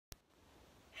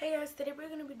Hey guys, today we're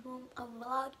gonna be doing a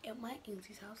vlog at my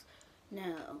auntie's house.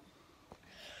 Now,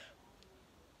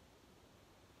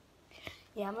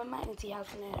 yeah, I'm at my auntie's house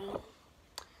now.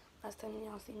 Last time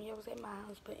y'all see me, I was at my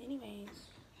house. But anyways,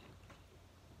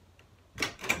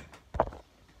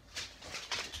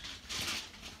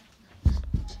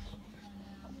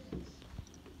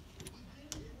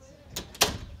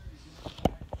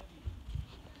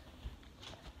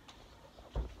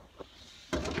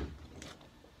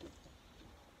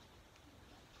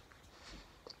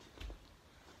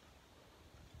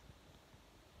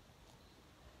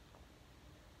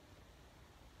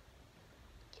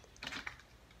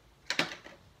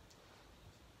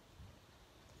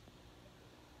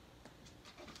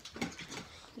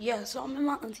 yeah, so I'm in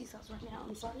my auntie's house right now.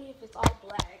 I'm sorry if it's all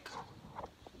black.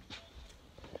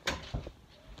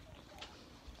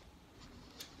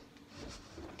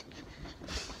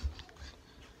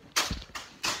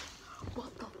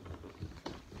 What the?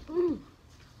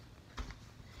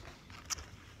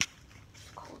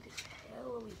 It's cold as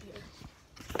hell over here.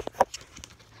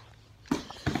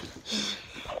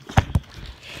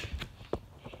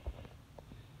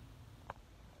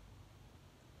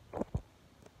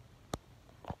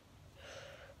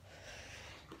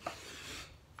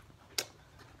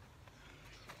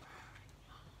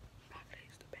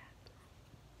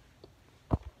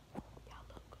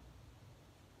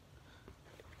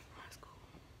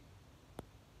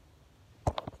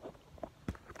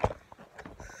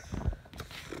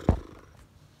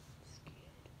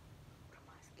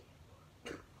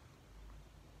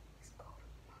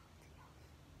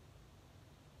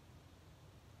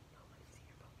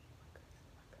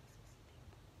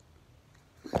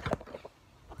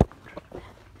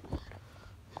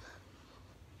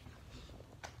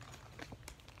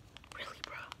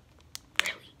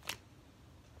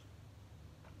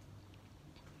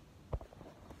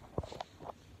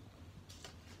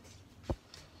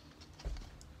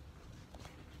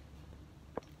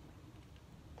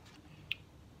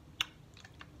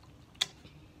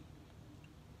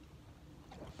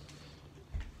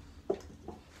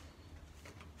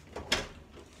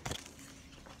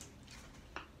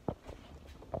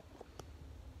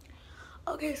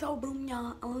 Okay, so boom,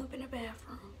 y'all. I'm up in the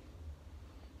bathroom.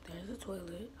 There's a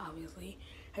toilet, obviously.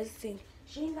 As you see,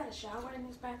 she ain't got a shower in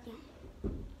this bathroom,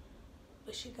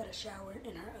 but she got a shower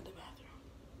in her other bathroom.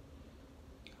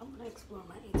 I'm gonna explore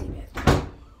my auntie bathroom.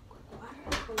 Why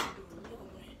did I close the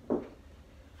door?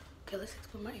 Okay, let's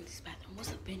explore my auntie's bathroom.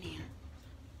 What's up in here?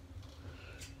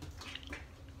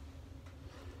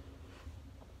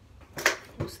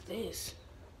 What's this?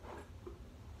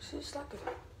 It's just like a...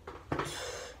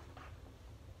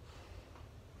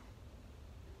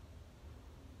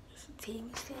 It's a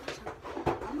TV stand.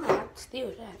 I might have to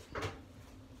steal that.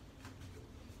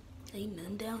 Ain't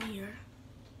none down here.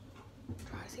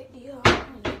 Try to set the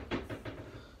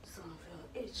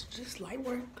it's just light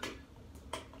work.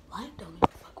 Light don't even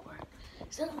fuck work.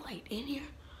 Is there a light in here?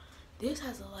 This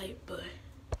has a light, but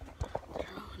turn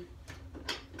on.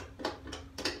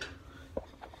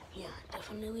 Yeah,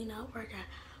 definitely not working.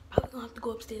 Probably gonna have to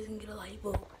go upstairs and get a light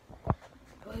bulb.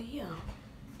 But yeah.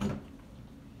 Let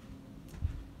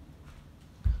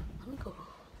me go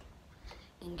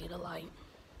and get a light.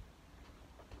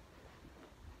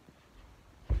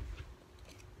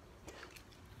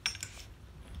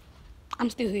 I'm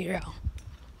still here, y'all.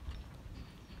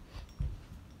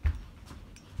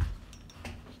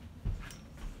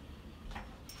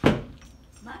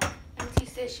 My auntie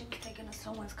said she was taking us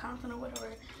to Wisconsin or whatever.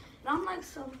 And I'm like,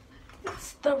 so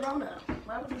it's the Rona.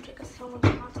 Why would you take us to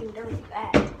Wisconsin during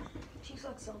that? She's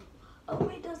like, so, oh,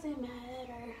 it doesn't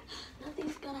matter.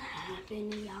 Nothing's gonna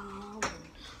happen, y'all.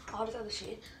 And all this other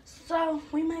shit. So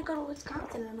we might go to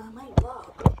Wisconsin and I might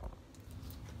vlog.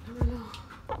 I don't know.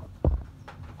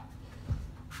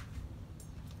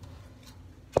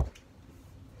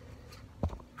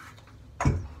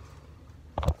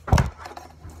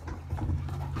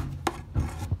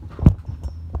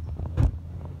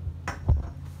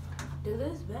 Does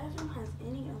this bathroom has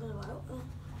any other outlet?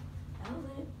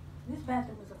 This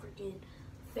bathroom is a freaking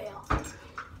fail.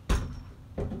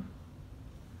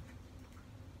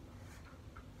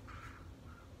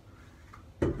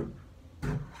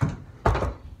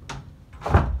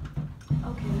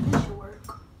 Okay, this should work.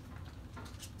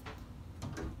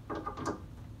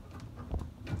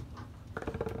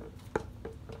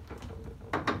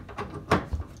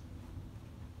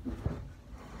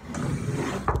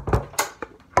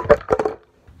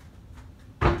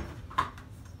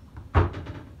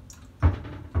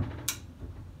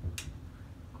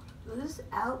 Does this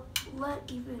outlet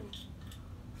even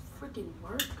freaking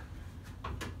work?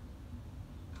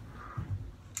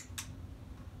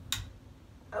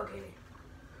 Okay.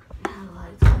 Now the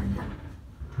lights working.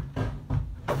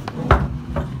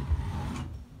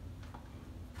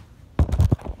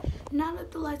 Now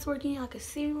that the light's working, I can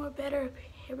see more better.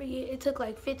 Period. It took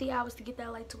like 50 hours to get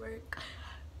that light to work.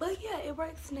 But yeah, it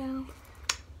works now.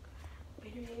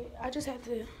 Period. I just have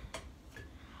to...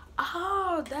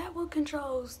 Oh, that one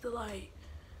controls the light.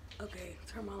 Okay,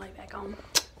 turn my light back on.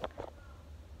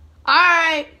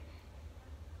 Alright.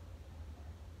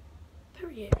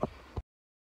 Period.